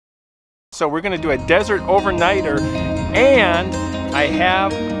so we're going to do a desert overnighter, and I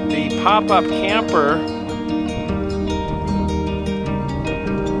have the pop-up camper.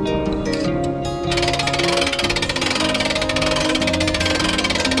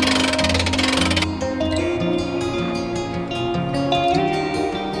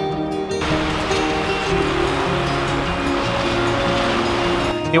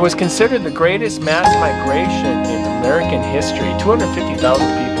 It was considered the greatest mass migration in American history, 250,000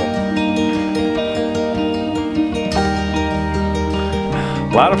 people.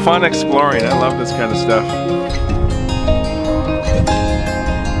 A lot of fun exploring. I love this kind of stuff.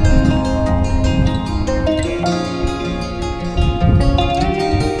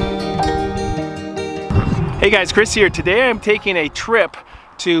 Hey guys, Chris here. Today I'm taking a trip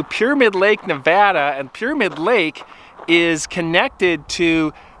to Pyramid Lake, Nevada, and Pyramid Lake is connected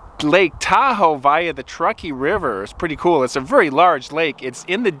to Lake Tahoe via the Truckee River. It's pretty cool. It's a very large lake. It's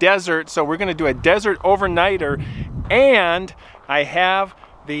in the desert, so we're going to do a desert overnighter, and I have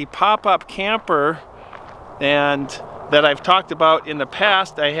the pop-up camper and that I've talked about in the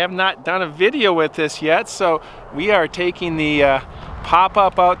past. I have not done a video with this yet, so we are taking the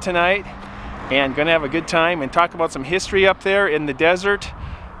pop-up out tonight and going to have a good time and talk about some history up there in the desert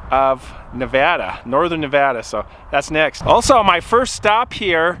of Nevada, northern Nevada. So that's next. Also, my first stop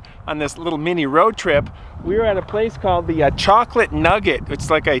here on this little mini road trip, we were at a place called the Chocolate Nugget. It's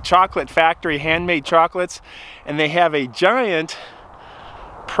like a chocolate factory, handmade chocolates, and they have a giant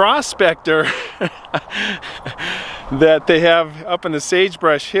prospector that they have up in the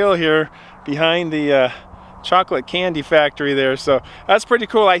Sagebrush Hill here behind the chocolate candy factory there. So that's pretty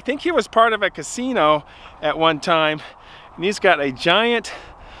cool. I think he was part of a casino at one time, and he's got a giant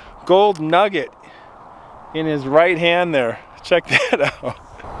gold nugget in his right hand there. Check that out.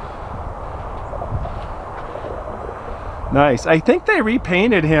 Nice. I think they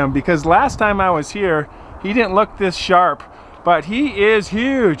repainted him because last time I was here he didn't look this sharp, but he is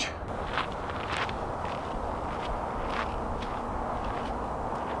huge.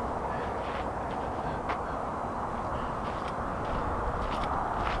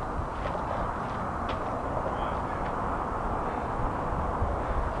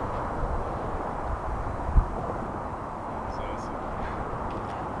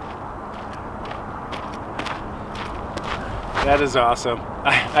 That is awesome.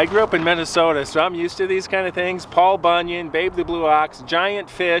 I grew up in Minnesota, so I'm used to these kind of things. Paul Bunyan, Babe the Blue Ox, giant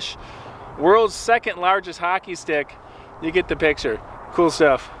fish, world's second largest hockey stick. You get the picture. Cool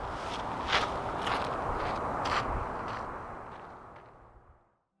stuff.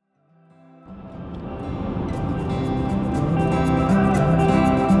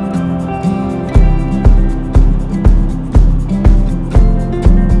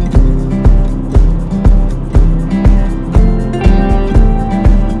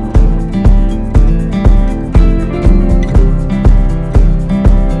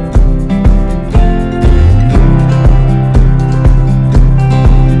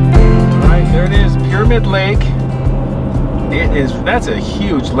 Lake. That's a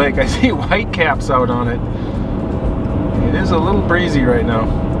huge lake. I see whitecaps out on it. It is a little breezy right now.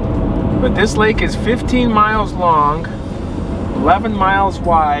 But this lake is 15 miles long, 11 miles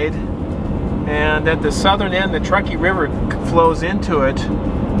wide, and at the southern end the Truckee River flows into it,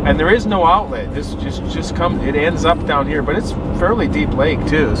 and there is no outlet. This just comes, it ends up down here, but it's a fairly deep lake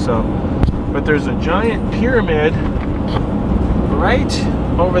too. So, but there's a giant pyramid right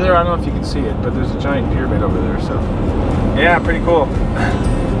over there. I don't know if you can see it, but there's a giant pyramid over there. So yeah, pretty cool.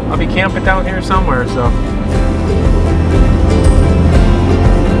 I'll be camping down here somewhere. So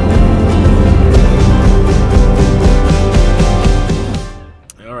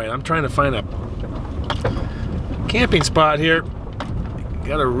all right, I'm trying to find a camping spot here.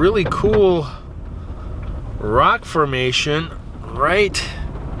 Got a really cool rock formation right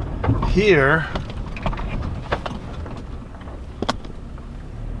here.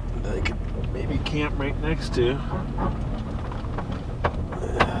 Camp right next to.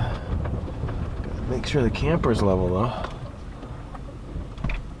 Gotta make sure the camper's level though.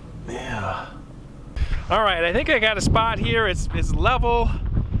 Yeah. All right, I think I got a spot here. It's level,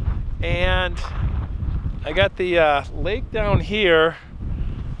 and I got the lake down here.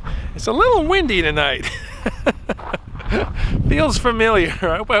 It's a little windy tonight. Feels familiar.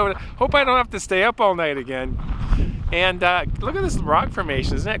 I hope I don't have to stay up all night again. And look at this rock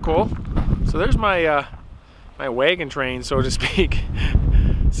formation. Isn't that cool? So there's my my wagon train, so to speak.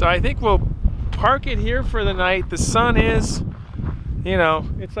 So I think we'll park it here for the night. The sun is, you know,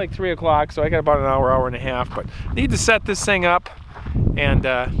 it's like 3 o'clock, so I got about an hour and a half, but need to set this thing up and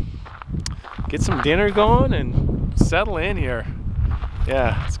get some dinner going and settle in here.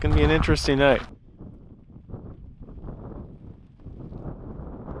 Yeah, it's gonna be an interesting night.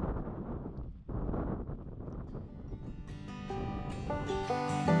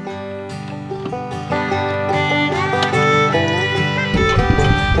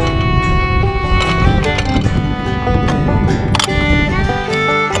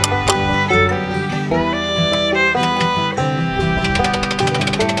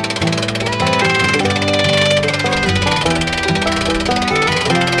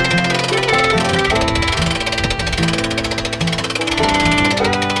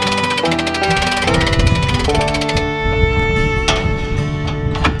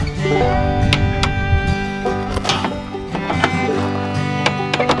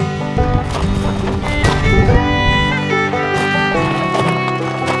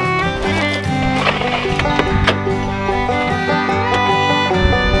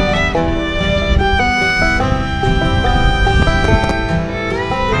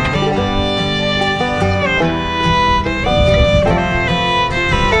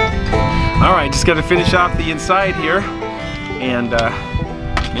 Just got to finish off the inside here and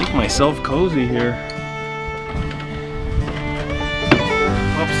make myself cozy here.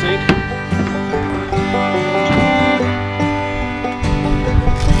 Oopsie.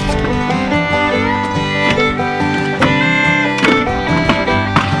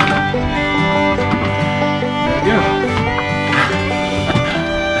 There we go.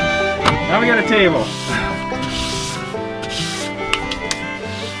 Now we got a table.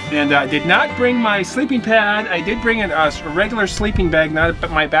 And I did not bring my sleeping pad. I did bring a regular sleeping bag, not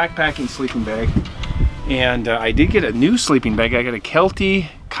my backpacking sleeping bag. And I did get a new sleeping bag. I got a Kelty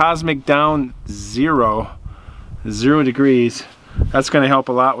Cosmic Down 0 degrees. That's going to help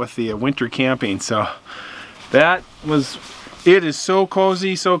a lot with the winter camping. So that was, it is so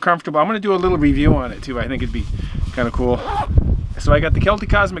cozy, so comfortable. I'm going to do a little review on it too. I think it'd be kind of cool. So I got the Kelty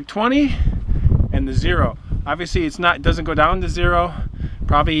Cosmic 20 and the 0. Obviously it doesn't go down to 0.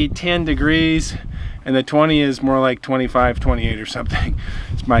 Probably 10 degrees, and the 20 is more like 25, 28 or something.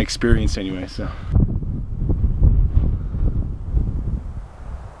 It's my experience anyway, so.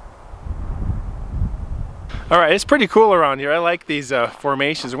 All right, it's pretty cool around here. I like these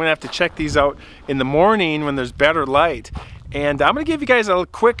formations. We're gonna have to check these out in the morning when there's better light. And I'm gonna give you guys a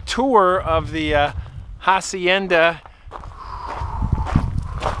quick tour of the hacienda.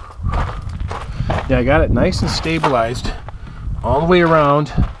 Yeah, I got it nice and stabilized all the way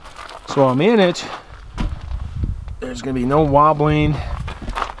around, so I'm in it. There's gonna be no wobbling,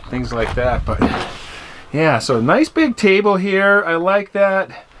 things like that. But yeah, so nice big table here. I like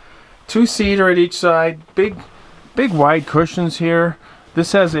that. 2-seater at each side. Big wide cushions here.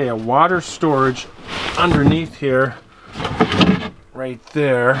 This has a water storage underneath here, right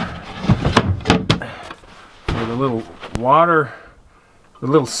there, with a little water, a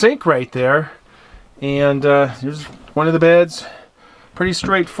little sink right there. And here's one of the beds. Pretty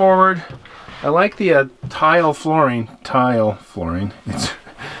straightforward. I like the tile flooring. It's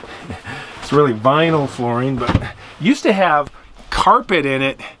really vinyl flooring, but used to have carpet in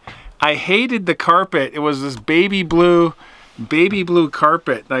it. I hated the carpet. It was this baby blue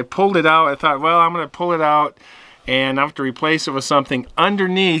carpet. And I pulled it out. I thought, well, I'm gonna pull it out and I have to replace it with something.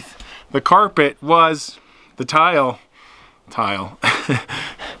 Underneath the carpet was the tile.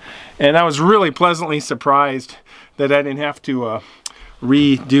 And I was really pleasantly surprised that I didn't have to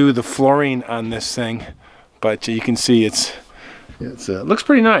redo the flooring on this thing. But you can see it looks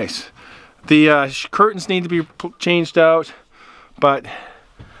pretty nice. The curtains need to be changed out, but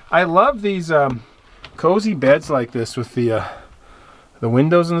I love these cozy beds like this with the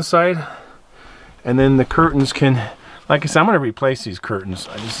windows on the side, and then the curtains can, like I said, I'm going to replace these curtains.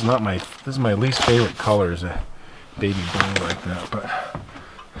 This is my least favorite color, is a baby blue like that. But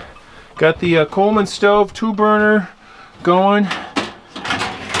got the Coleman stove 2-burner going.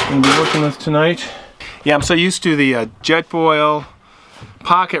 I'm gonna be working with tonight. Yeah, I'm so used to the Jetboil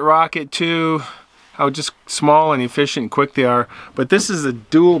Pocket Rocket 2, how just small and efficient and quick they are. But this is a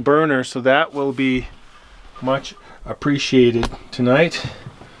dual burner, so that will be much appreciated tonight.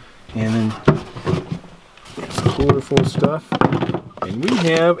 And then it's a cooler full of stuff. And we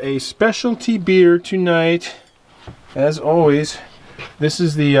have a specialty beer tonight, as always. This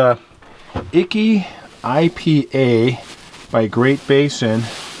is the Icky IPA by Great Basin.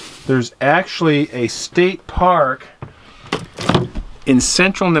 There's actually a state park in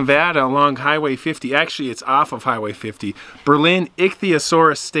central Nevada along Highway 50. Actually, it's off of Highway 50. Berlin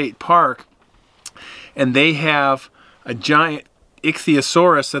Ichthyosaurus State Park. And they have a giant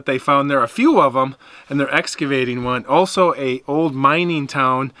Ichthyosaurus that they found there. A few of them, and they're excavating one. Also a old mining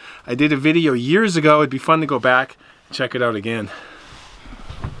town. I did a video years ago. It'd be fun to go back and check it out again.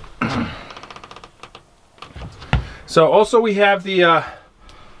 So also we have the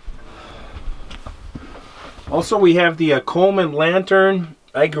Coleman lantern.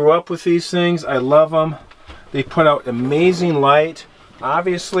 I grew up with these things. I love them. They put out amazing light.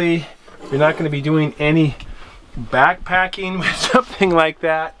 Obviously, you're not going to be doing any backpacking with something like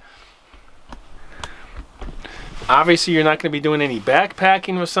that. Obviously, you're not going to be doing any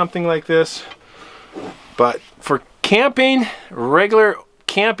backpacking with something like this. But for camping, regular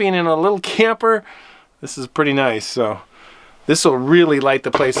camping in a little camper, this is pretty nice. So this will really light the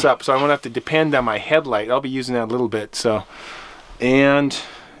place up. So I won't have to depend on my headlight. I'll be using that a little bit. So, and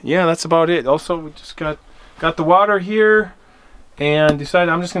yeah, that's about it. Also, we just got the water here, and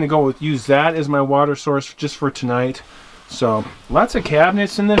decided I'm just going to go with use that as my water source just for tonight. So lots of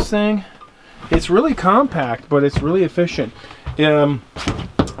cabinets in this thing. It's really compact, but it's really efficient. The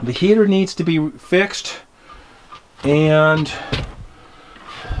heater needs to be fixed, and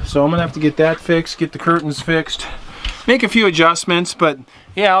so I'm gonna have to get that fixed, get the curtains fixed, make a few adjustments. But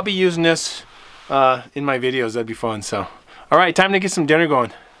yeah, I'll be using this in my videos. That'd be fun. So all right, time to get some dinner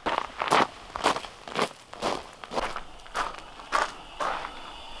going.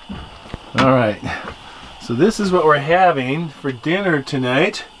 All right, so this is what we're having for dinner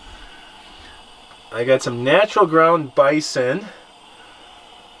tonight. I got some natural ground bison,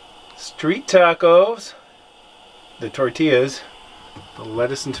 street tacos, the tortillas, the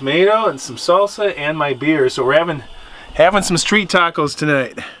lettuce and tomato, and some salsa, and my beer. So we're having some street tacos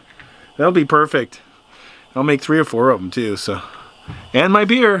tonight. That'll be perfect. I'll make 3 or 4 of them too. So, and my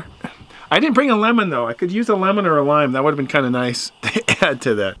beer. I didn't bring a lemon though. I could use a lemon or a lime. That would have been kind of nice to add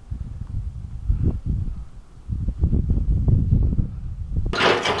to that.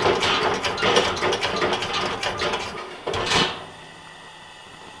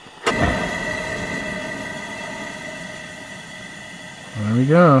 There we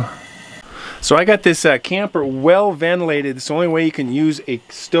go. So I got this camper well ventilated. It's the only way you can use a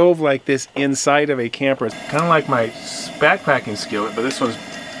stove like this inside of a camper. It's kind of like my backpacking skillet, but this one's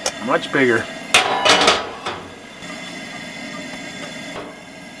much bigger.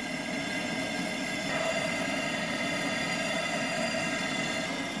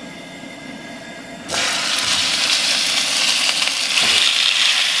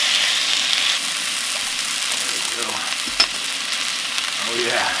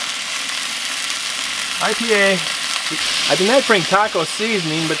 IPA. I did not bring taco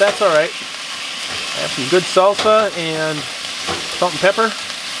seasoning, but that's alright. I have some good salsa and salt and pepper.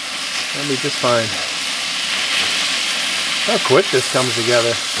 That'll be just fine. How quick this comes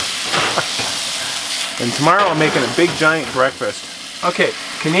together. And tomorrow I'm making a big giant breakfast. Okay,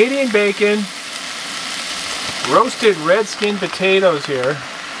 Canadian bacon, roasted red skin potatoes here.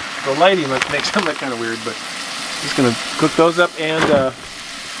 The lighting makes them look kind of weird, but I'm just going to cook those up, and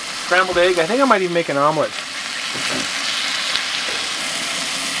scrambled egg. I think I might even make an omelet.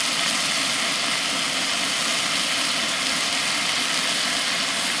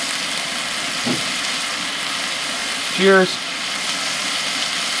 Cheers.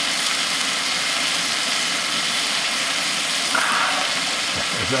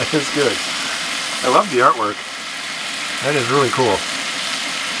 That is good. I love the artwork. That is really cool.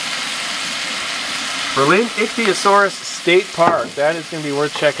 Berlin Ichthyosaurus State Park. That is going to be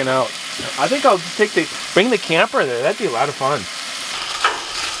worth checking out. I think I'll just bring the camper there. That'd be a lot of fun.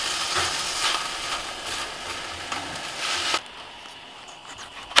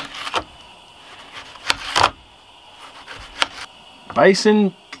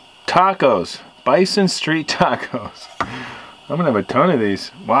 Bison tacos. Bison street tacos. I'm going to have a ton of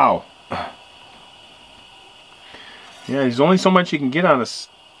these. Wow. Yeah, there's only so much you can get on a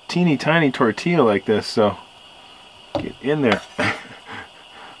teeny tiny tortilla like this, so get in there.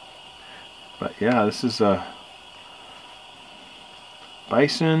 But yeah, this is a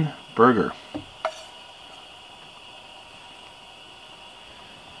bison burger.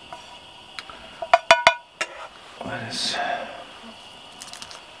 Lettuce.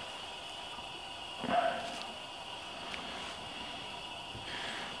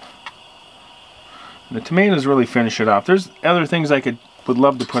 The tomatoes really finish it off. There's other things I would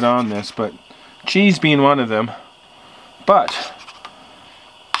love to put on this, but cheese being one of them. But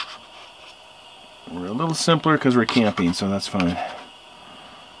we're a little simpler because we're camping, so that's fine.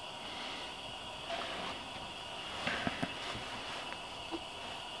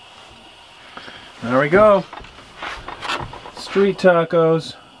 There we go. Street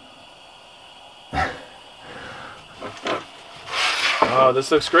tacos. Oh,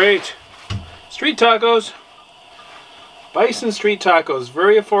 this looks great. Street tacos. Bison street tacos.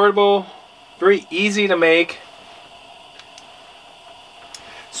 Very affordable. Very easy to make.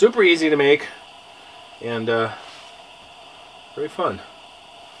 Super easy to make. And Very fun.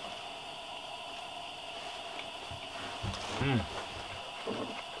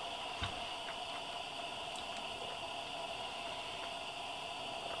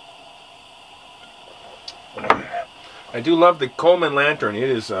 I do love the Coleman lantern. It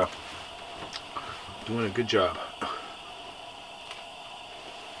is doing a good job.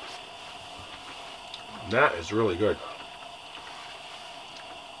 That is really good.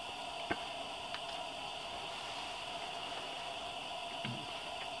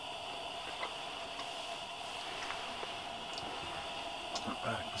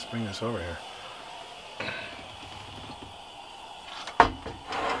 Let's bring this over here.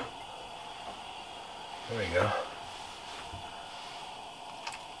 There we go.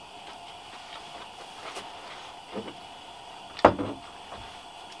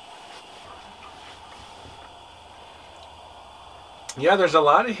 Yeah, there's a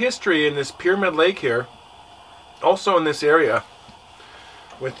lot of history in this Pyramid Lake here. Also in this area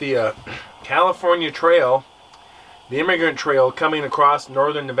with the California Trail, the Immigrant Trail coming across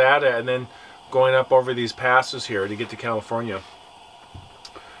northern Nevada and then going up over these passes here to get to California.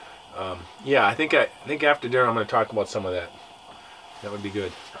 Yeah, I think after dinner I'm going to talk about some of that. That would be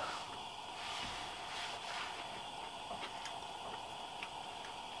good.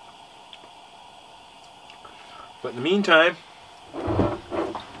 But in the meantime,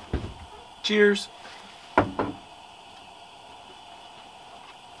 cheers.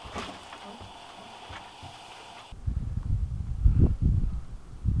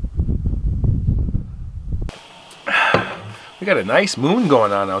 We got a nice moon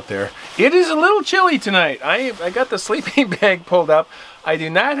going on out there. It is a little chilly tonight. I got the sleeping bag pulled up. I do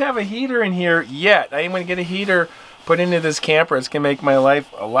not have a heater in here yet. I am going to get a heater put into this camper. It's going to make my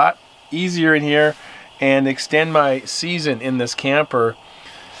life a lot easier in here and extend my season in this camper.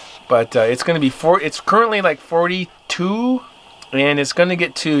 But it's going to be it's currently like 42 and it's going to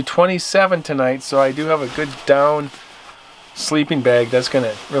get to 27 tonight. So I do have a good down sleeping bag. That's going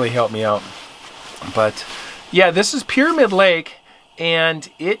to really help me out. But yeah, this is Pyramid Lake, and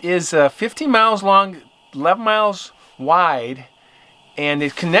it is 15 miles long, 11 miles wide, and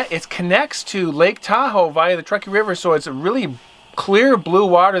it connects to Lake Tahoe via the Truckee River, so it's a really clear blue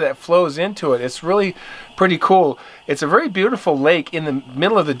water that flows into it. It's really pretty cool. It's a very beautiful lake in the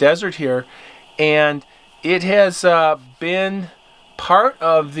middle of the desert here, and it has been part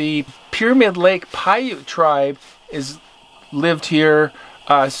of the Pyramid Lake Paiute tribe is lived here.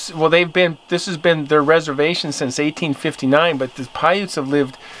 Well, this has been their reservation since 1859, but the Paiutes have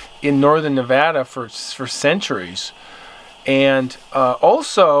lived in northern Nevada for centuries. And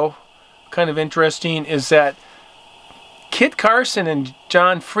also, kind of interesting is that Kit Carson and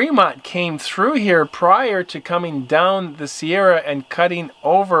John Fremont came through here prior to coming down the Sierra and cutting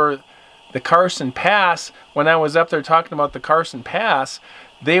over the Carson Pass. When I was up there talking about the Carson Pass,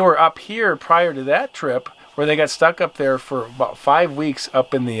 they were up here prior to that trip, where they got stuck up there for about 5 weeks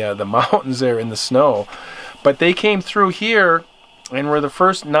up in the mountains there in the snow. But they came through here and were the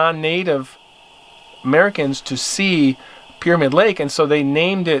first non-native Americans to see Pyramid Lake, and so they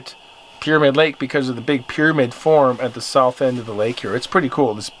named it Pyramid Lake because of the big pyramid form at the south end of the lake here. It's pretty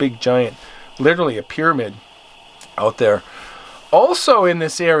cool, this big giant, literally a pyramid out there. Also in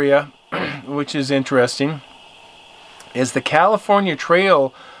this area, which is interesting, is the California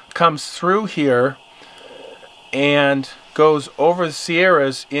Trail comes through here and goes over the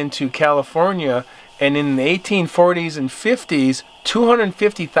Sierras into California, and in the 1840s and 50s,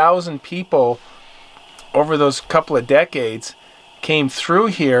 250,000 people over those couple of decades came through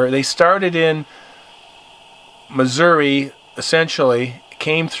here. They started in Missouri, essentially,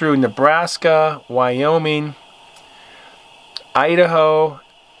 came through Nebraska, Wyoming, Idaho,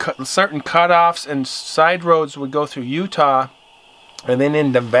 certain cutoffs and side roads would go through Utah, and then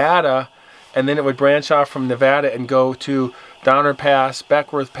in Nevada, and then it would branch off from Nevada and go to Donner Pass,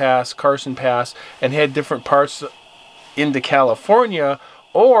 Beckworth Pass, Carson Pass, and head different parts into California,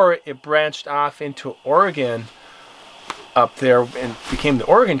 or it branched off into Oregon up there and became the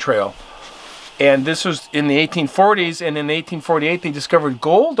Oregon Trail. And this was in the 1840s, and in 1848 they discovered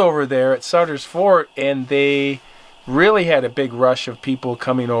gold over there at Sutter's Fort, and they really had a big rush of people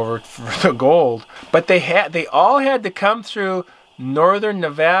coming over for the gold. But they all had to come through northern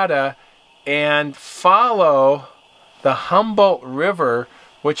Nevada and follow the Humboldt River,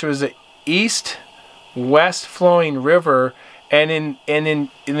 which was an east-west flowing river. And in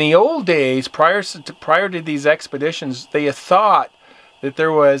the old days, prior to these expeditions, they thought that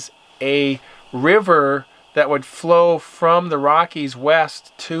there was a river that would flow from the Rockies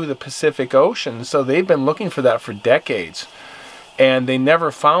west to the Pacific Ocean. So they've been looking for that for decades, and they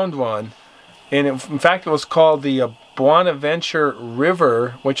never found one. And in fact, it was called the Bonaventure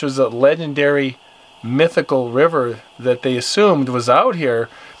River, which was a legendary mythical river that they assumed was out here,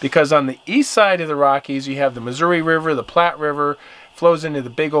 because on the east side of the Rockies you have the Missouri River, the Platte River, flows into the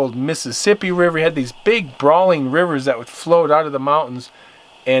big old Mississippi River. You had these big brawling rivers that would float out of the mountains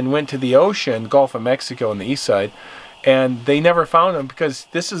and went to the ocean, Gulf of Mexico on the east side. And they never found them because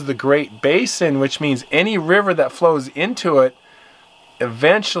this is the Great Basin, which means any river that flows into it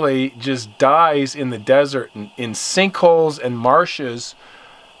eventually just dies in the desert, in sinkholes and marshes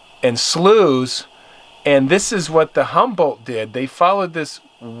and sloughs. And this is what the Humboldt did. They followed this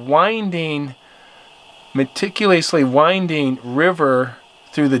winding, meticulously winding river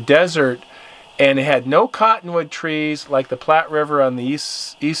through the desert, and it had no cottonwood trees like the Platte River on the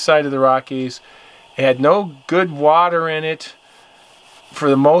east side of the Rockies. It had no good water in it for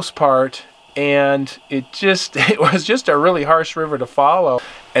the most part, and it was just a really harsh river to follow.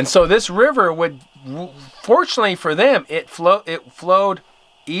 And so this river would, fortunately for them, it flowed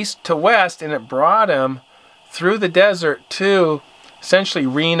east to west, and it brought them through the desert to essentially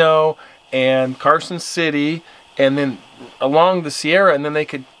Reno and Carson City, and then along the Sierra, and then they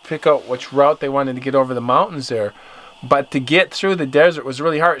could pick out which route they wanted to get over the mountains there. But to get through the desert was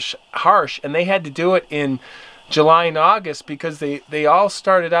really harsh, and they had to do it in July and August because they all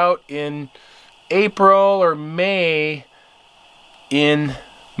started out in April or May in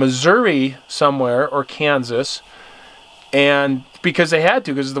Missouri somewhere, or Kansas, and because they had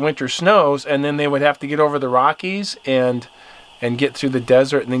to, because of the winter snows, and then they would have to get over the Rockies and get through the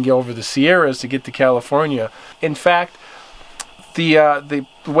desert, and then get over the Sierras to get to California. In fact, the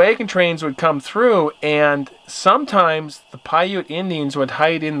wagon trains would come through, and sometimes the Paiute Indians would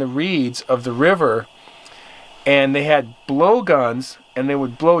hide in the reeds of the river, and they had blowguns, and they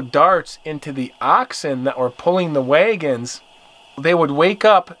would blow darts into the oxen that were pulling the wagons. They would wake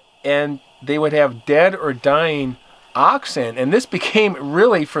up, and they would have dead or dying oxen, and this became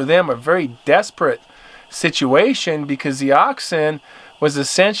really for them a very desperate situation, because the oxen was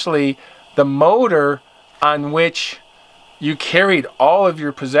essentially the motor on which you carried all of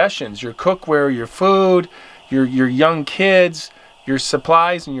your possessions, your cookware, your food, your young kids, your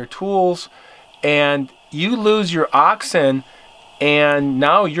supplies and your tools. And you lose your oxen, and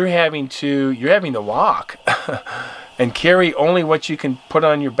now you're having to walk and carry only what you can put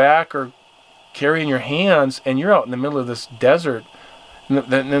on your back or carry in your hands, and you're out in the middle of this desert. And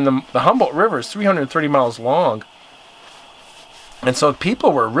the Humboldt River is 330 miles long. And so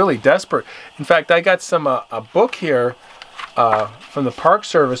people were really desperate. In fact, I got some a book here from the Park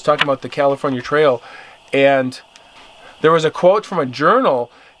Service talking about the California Trail, and there was a quote from a journal.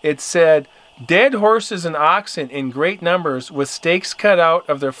 It said, "Dead horses and oxen in great numbers with stakes cut out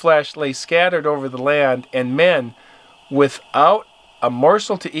of their flesh lay scattered over the land, and men without a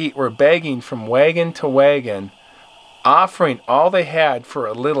morsel to eat were begging from wagon to wagon, offering all they had for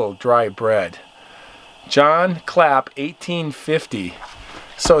a little dry bread." John Clapp, 1850.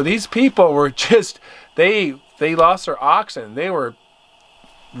 So these people were just, they lost their oxen. They were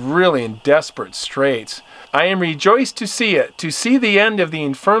really in desperate straits. "I am rejoiced to see it, to see the end of the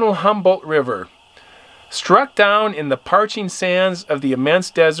infernal Humboldt River, struck down in the parching sands of the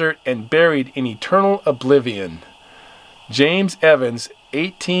immense desert and buried in eternal oblivion." James Evans,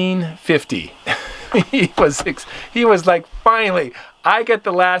 1850. he was like, finally, I get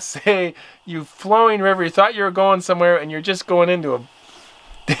the last say. You flowing river, you thought you were going somewhere, and you're just going into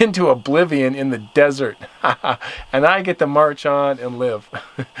oblivion in the desert. And I get to march on and live.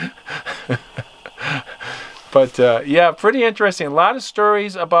 But yeah, pretty interesting. A lot of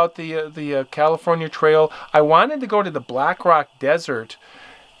stories about the California Trail. I wanted to go to the Black Rock Desert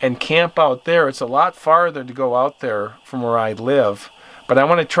and camp out there. It's a lot farther to go out there from where I live, but I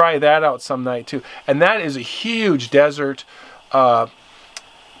want to try that out some night too. And that is a huge desert.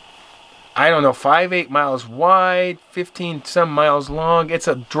 I don't know, 5-8 miles wide, 15 some miles long. It's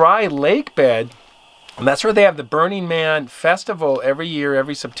a dry lake bed, and that's where they have the Burning Man Festival every year,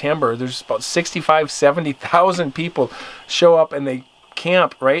 every September. There's about 65,000-70,000 people show up, and they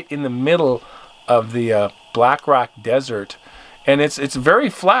camp right in the middle of the Black Rock Desert. And it's very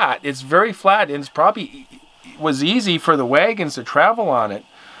flat. It's very flat, and it's probably was easy for the wagons to travel on it.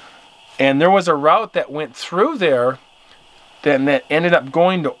 And there was a route that went through there then that ended up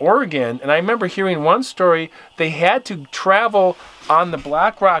going to Oregon. And I remember hearing one story, they had to travel on the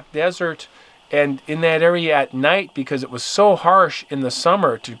Black Rock Desert and in that area at night because it was so harsh in the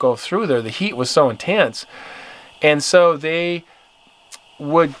summer to go through there. The heat was so intense. And so they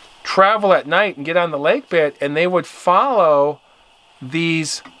would travel at night and get on the lake bed, and they would follow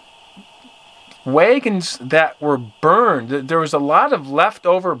these wagons that were burned. There was a lot of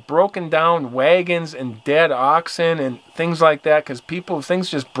leftover broken down wagons and dead oxen and things like that, because things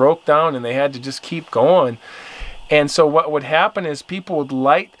just broke down and they had to just keep going. And so what would happen is people would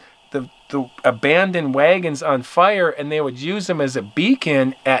light the abandoned wagons on fire, and they would use them as a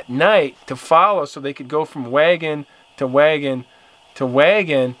beacon at night to follow, so they could go from wagon to wagon to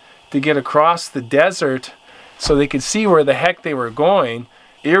wagon to get across the desert so they could see where the heck they were going.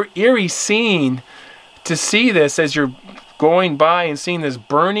 Eerie scene to see this as you're going by and seeing this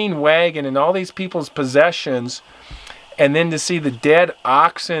burning wagon and all these people's possessions, and then to see the dead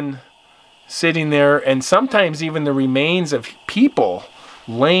oxen sitting there, and sometimes even the remains of people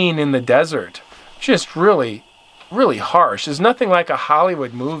laying in the desert. Just really, really harsh. There's nothing like a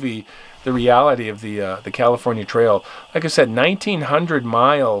Hollywood movie, the reality of the California Trail. Like I said, 1,900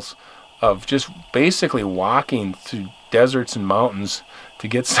 miles of just basically walking through deserts and mountains to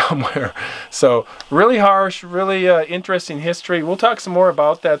get somewhere. So really harsh, really interesting history. We'll talk some more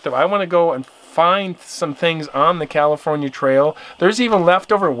about that, though. I want to go and find some things on the California Trail. There's even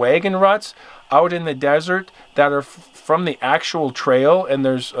leftover wagon ruts out in the desert that are from the actual trail, and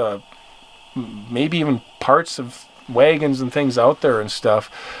there's maybe even parts of wagons and things out there and stuff.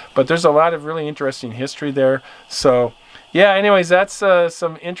 But there's a lot of really interesting history there. So yeah, anyways, that's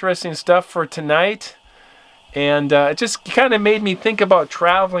some interesting stuff for tonight. And it just kind of made me think about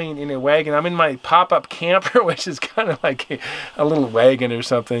traveling in a wagon. I'm in my pop-up camper, which is kind of like a little wagon or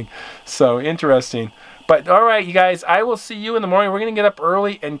something. So interesting. But all right, you guys, I will see you in the morning. We're going to get up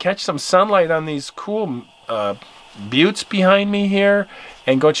early and catch some sunlight on these cool buttes behind me here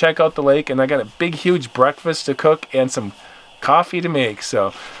and go check out the lake. And I got a big, huge breakfast to cook and some coffee to make.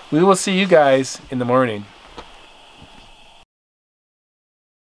 So we will see you guys in the morning.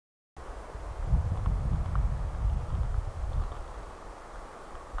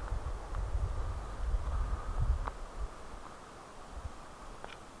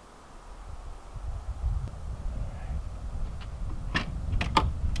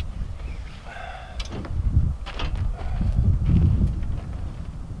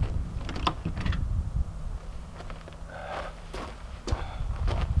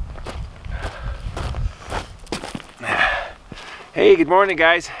 Hey, good morning,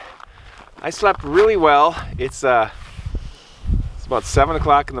 guys. I slept really well. It's about 7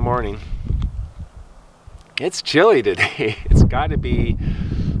 o'clock in the morning. It's chilly today. It's got to be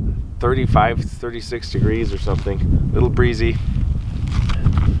 35, 36 degrees or something. A little breezy.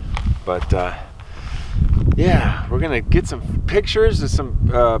 But yeah, we're gonna get some pictures of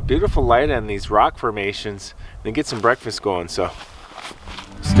some beautiful light on these rock formations, and then get some breakfast going. So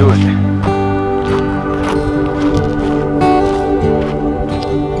let's do it.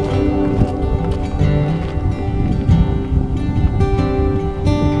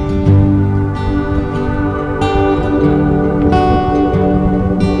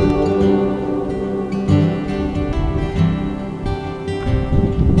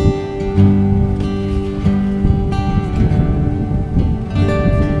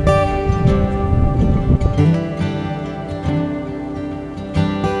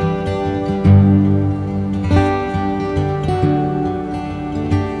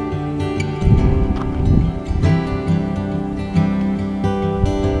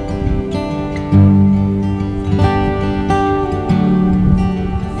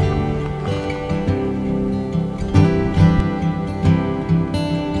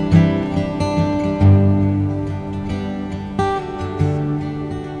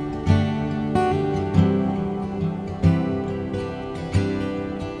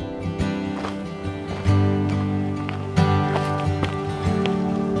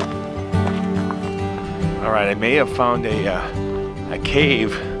 Alright, I may have found a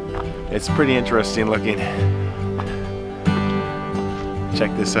cave. It's pretty interesting looking.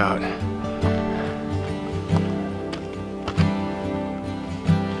 Check this out.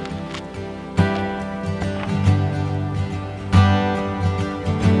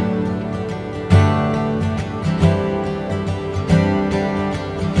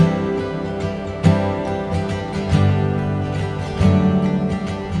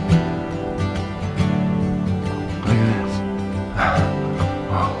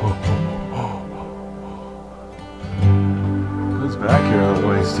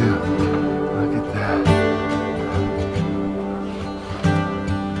 Too. Look at that.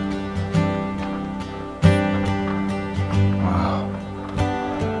 Wow.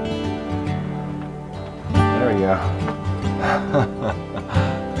 There we go.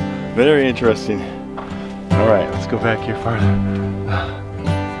 Very interesting. All right, let's go back here farther.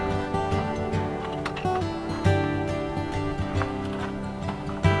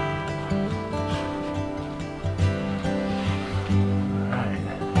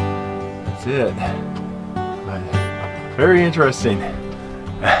 That's it. But very interesting.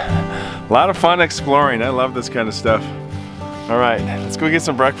 A lot of fun exploring. I love this kind of stuff. All right, let's go get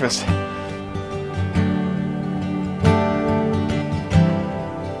some breakfast.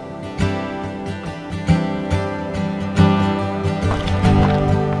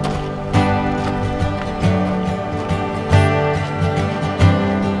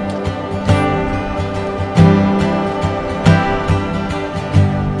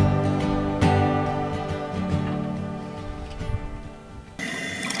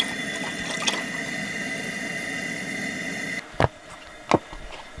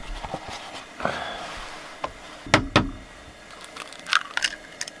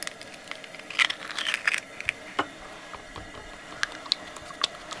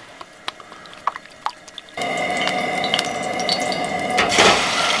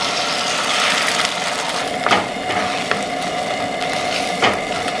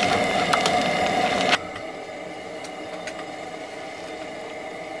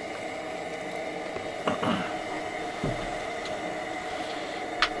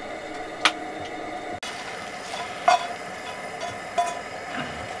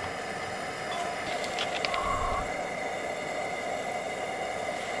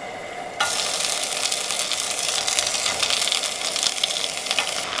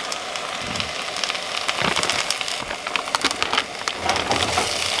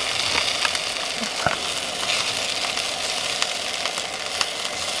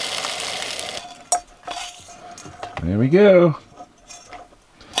 There we go.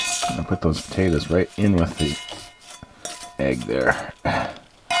 I'm gonna put those potatoes right in with the egg there.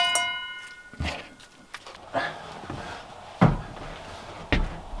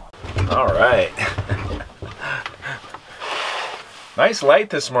 All right. Nice light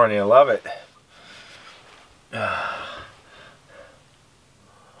this morning. I love it.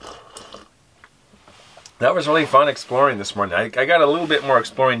 That was really fun exploring this morning. I got a little bit more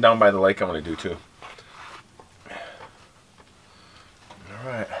exploring down by the lake I'm going to do too. All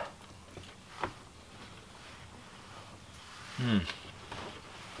right.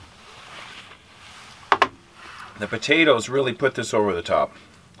 The potatoes really put this over the top.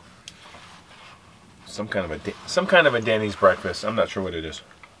 Some kind of a Denny's breakfast. I'm not sure what it is.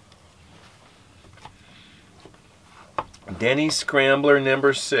 Denny's Scrambler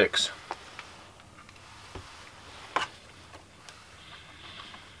number 6.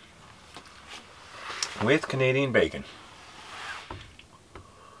 With Canadian bacon.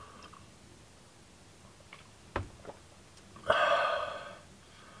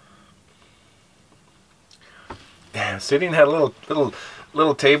 Sitting at a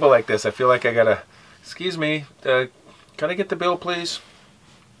little table like this, I feel like I gotta. Excuse me, can I get the bill, please?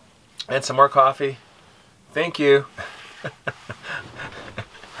 And some more coffee. Thank you.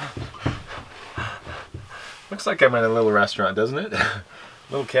 Looks like I'm at a little restaurant, doesn't it? A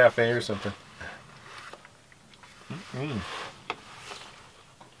little cafe or something.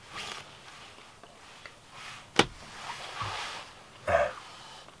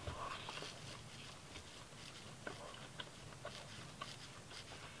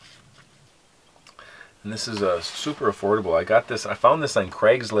 And this is super affordable. I found this on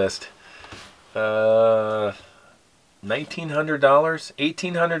Craigslist. $1,900,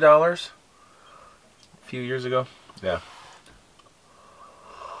 $1,800 a few years ago. Yeah.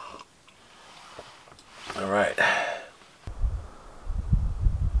 All right.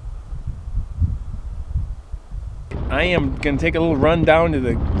 I am going to take a little run down to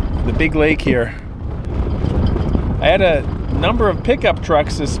the big lake here. I had a number of pickup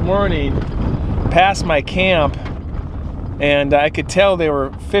trucks this morning past my camp, and I could tell they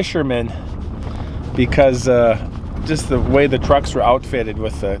were fishermen because just the way the trucks were outfitted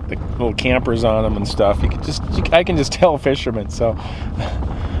with the little campers on them and stuff. I can just tell fishermen. So,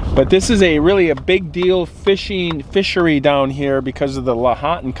 but this is really a big deal fishery down here because of the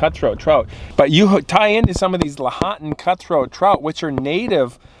Lahontan cutthroat trout. But you tie into some of these Lahontan cutthroat trout, which are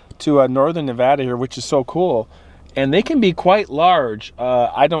native to northern Nevada here, which is so cool. And they can be quite large.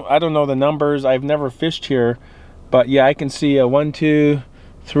 I don't know the numbers. I've never fished here, but yeah, I can see 1, 2,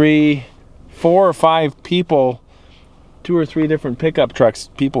 3, 4 or 5 people, 2 or 3 different pickup trucks,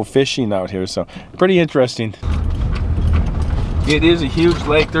 people fishing out here. So pretty interesting. It is a huge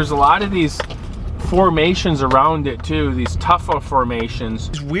lake. There's a lot of these formations around it too. These Tufa formations.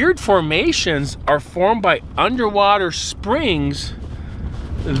 These weird formations are formed by underwater springs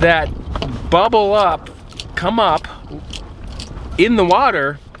that bubble up, come up in the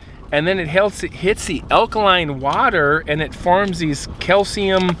water, and then it hits the alkaline water, and it forms these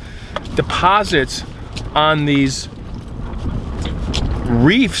calcium deposits on these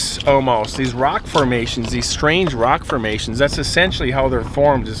reefs almost, these rock formations, these strange rock formations. That's essentially how they're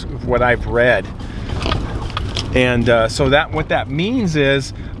formed, is what I've read. And so that what that means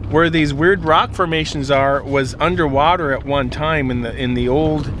is where these weird rock formations are was underwater at one time in the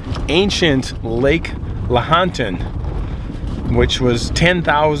old ancient Lake Lahontan, which was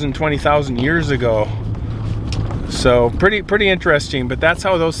 10,000, 20,000 years ago. So pretty interesting, but that's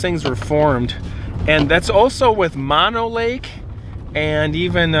how those things were formed. And that's also with Mono Lake and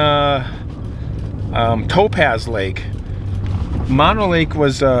even Topaz Lake. Mono Lake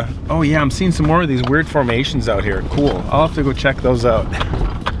was, oh yeah, I'm seeing some more of these weird formations out here. Cool, I'll have to go check those out.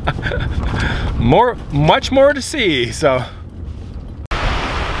 Much more to see, so.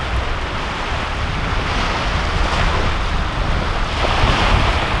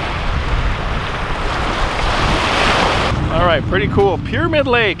 All right, pretty cool. Pyramid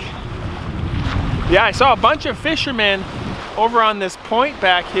Lake. Yeah, I saw a bunch of fishermen over on this point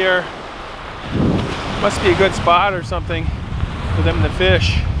back here. Must be a good spot or something for them to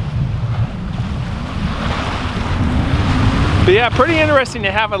fish. But yeah, pretty interesting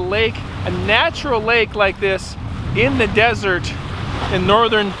to have a lake, a natural lake like this in the desert in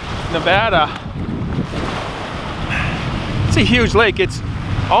northern Nevada. It's a huge lake. It's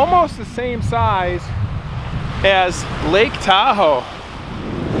almost the same size as Lake Tahoe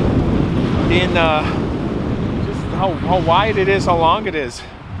in just how wide it is, how long it is.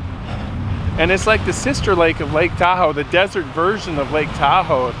 And it's like the sister lake of Lake Tahoe, the desert version of Lake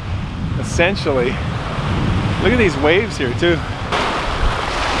Tahoe, essentially. Look at these waves here too.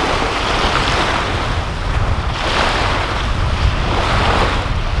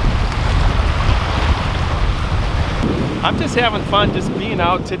 I'm just having fun just being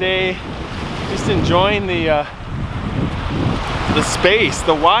out today, just enjoying the space,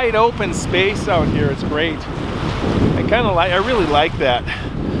 the wide open space out here. It's great. I really like that.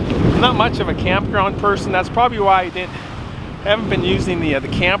 I'm not much of a campground person. That's probably why I haven't been using the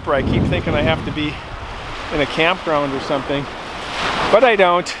camper. I keep thinking I have to be in a campground or something, but I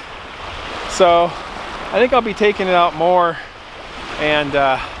don't. So I think I'll be taking it out more and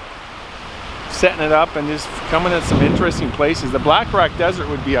setting it up and just coming to some interesting places. The Black Rock Desert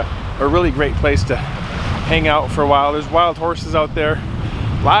would be a really great place to hang out for a while. There's wild horses out there,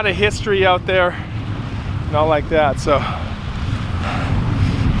 a lot of history out there and all like that. So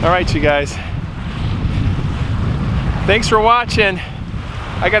all right, you guys, thanks for watching.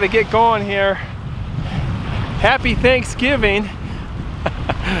 I gotta get going here. Happy Thanksgiving.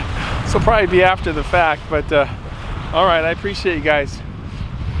 This will probably be after the fact, but all right, I appreciate you guys.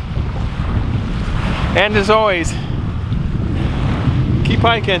 And as always, keep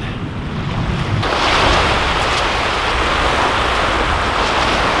hiking.